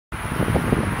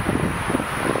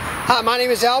Hi, my name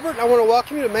is Albert, and I want to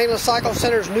welcome you to Mainland Cycle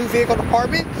Center's new vehicle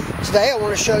department. Today I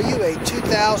want to show you a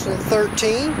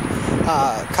 2013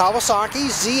 Kawasaki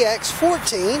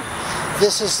ZX14.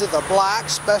 This is the black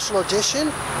special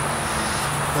edition.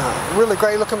 Really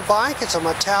great looking bike. It's a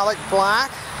metallic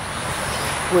black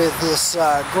with this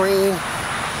green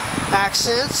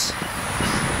accents.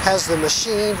 Has the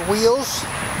machined wheels.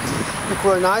 Look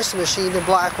really nice, the machined and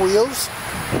black wheels.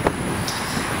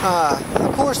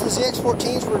 Of course, the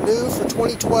ZX14s were new for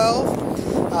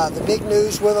 2012. The big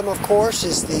news with them, of course,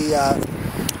 is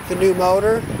the new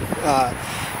motor.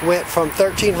 Went from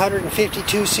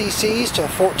 1,352 cc's to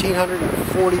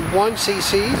 1,441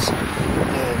 cc's,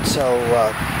 and so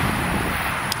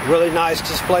really nice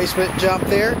displacement jump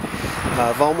there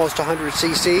of almost 100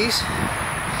 cc's.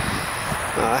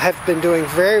 Have been doing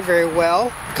very, very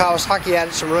well. Kawasaki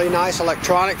added some really nice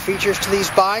electronic features to these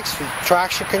bikes, with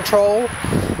traction control,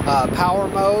 power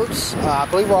modes. I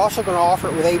believe we're also going to offer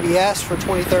it with ABS for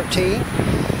 2013.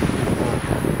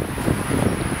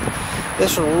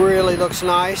 This one really looks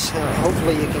nice.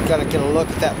 Hopefully you can kind of get a look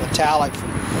at that metallic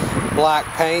black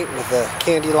paint with the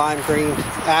candy lime green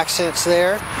accents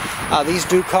there. These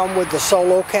do come with the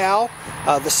solo cowl.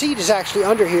 The seat is actually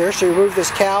under here, so you remove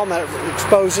this cowl and that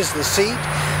exposes the seat.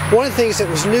 One of the things that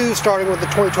was new starting with the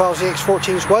 2012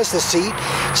 ZX14s was the seat.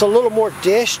 It's a little more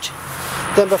dished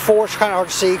than before. It's kind of hard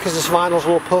to see because this vinyl is a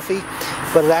little puffy,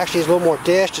 but it actually is a little more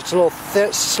dished. It's a little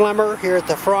slimmer here at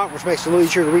the front, which makes it a little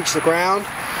easier to reach the ground.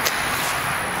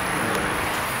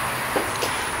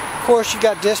 Of course, you've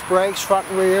got disc brakes front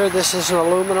and rear. This is an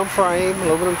aluminum frame,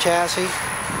 aluminum chassis.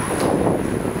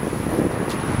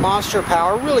 Monster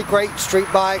power, really great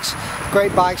street bikes,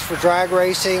 great bikes for drag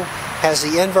racing. Has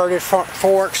the inverted front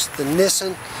forks, the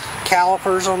Nissan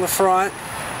calipers on the front.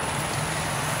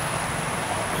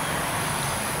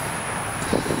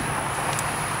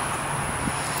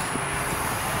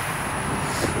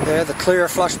 There, the clear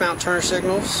flush mount turn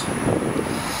signals.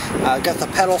 Got the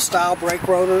pedal style brake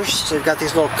rotors, so you've got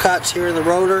these little cuts here in the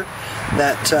rotor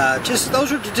that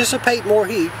those are to dissipate more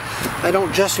heat. They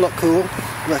don't just look cool,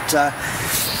 but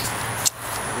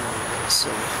so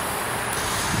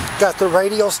got the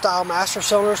radial style master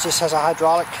cylinders. This has a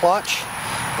hydraulic clutch.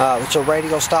 It's a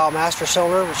radial style master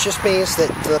cylinder, which just means that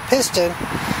the piston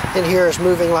in here is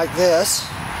moving like this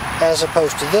as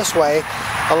opposed to this way.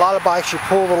 A lot of bikes you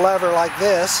pull the lever like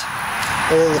this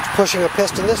and then it's pushing a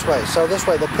piston this way. So this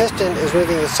way the piston is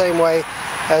moving the same way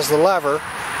as the lever,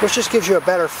 which just gives you a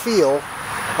better feel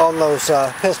on those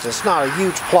pistons. It's not a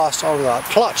huge plus on the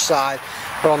clutch side,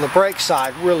 but on the brake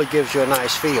side really gives you a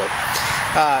nice feel.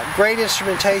 Great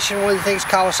instrumentation. One of the things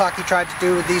Kawasaki tried to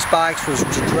do with these bikes was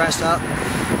to dress up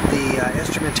the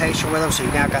instrumentation with them. So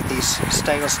you now got these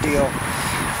stainless steel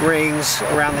rings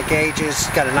around the gauges.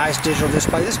 Got a nice digital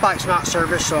display. This bike's not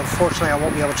serviced, so unfortunately I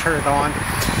won't be able to turn it on.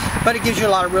 But it gives you a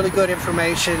lot of really good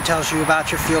information. It tells you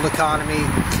about your fuel economy,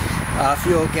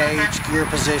 fuel gauge, gear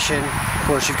position. Of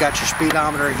course, you've got your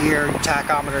speedometer here, your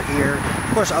tachometer here.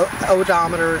 Of course,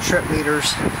 odometer, trip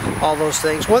meters, all those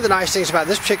things. One of the nice things about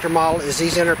this particular model is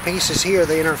these inner pieces here,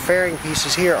 the inner fairing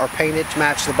pieces here, are painted to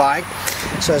match the bike.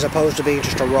 So as opposed to being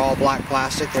just a raw black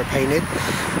plastic, they're painted.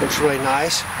 Looks really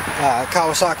nice.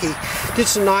 Kawasaki did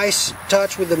some nice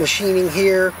touch with the machining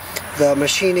here, the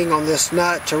machining on this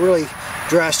nut to really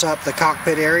dress up the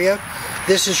cockpit area.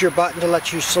 This is your button to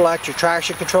let you select your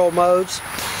traction control modes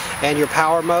and your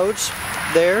power modes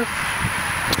there.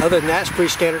 Other than that, it's pretty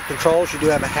standard controls. You do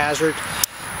have a hazard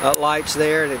lights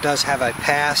there, and it does have a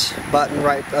pass button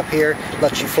right up here.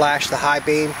 Lets you flash the high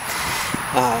beam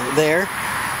there.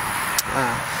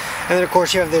 And then of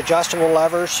course you have the adjustable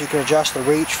levers. You can adjust the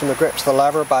reach from the grip to the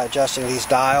lever by adjusting these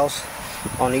dials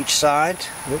on each side.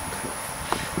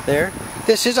 There.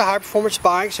 This is a high performance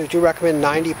bike, so we do recommend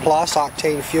 90 plus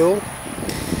octane fuel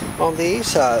on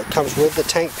these. It comes with the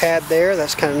tank pad there.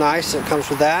 That's kind of nice. It comes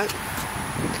with that.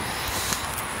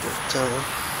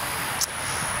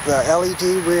 The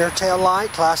LED rear tail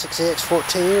light, classic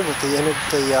ZX14 with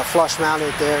the flush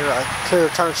mounted there, clear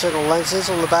turn signal lenses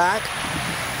on the back.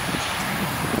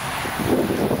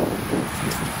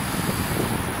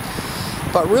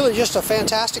 But really just a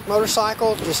fantastic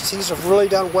motorcycle. These have really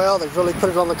done well. They've really put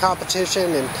it on the competition,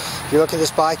 and if you look at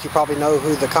this bike, you probably know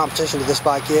who the competition to this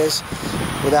bike is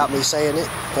without me saying it.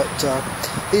 But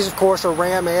these of course are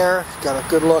Ram Air. Got a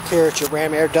good look here at your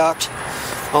Ram Air duct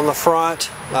on the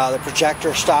front. The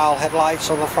projector style headlights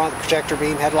on the front, the projector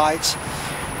beam headlights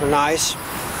are nice.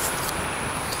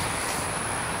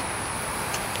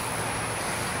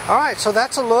 Alright, so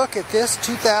that's a look at this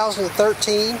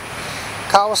 2013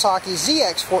 Kawasaki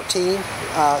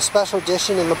ZX14 Special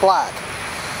Edition in the black.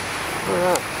 All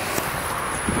right.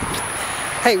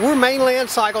 Hey, we're Mainland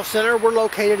Cycle Center. We're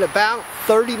located about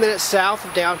 30 minutes south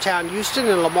of downtown Houston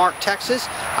in LaMarque, Texas.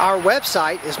 Our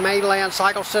website is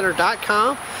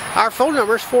mainlandcyclecenter.com. Our phone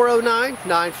number is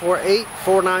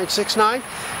 409-948-4969.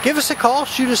 Give us a call,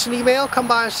 shoot us an email, come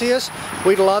by and see us.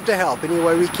 We'd love to help any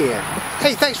way we can.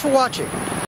 Hey, thanks for watching.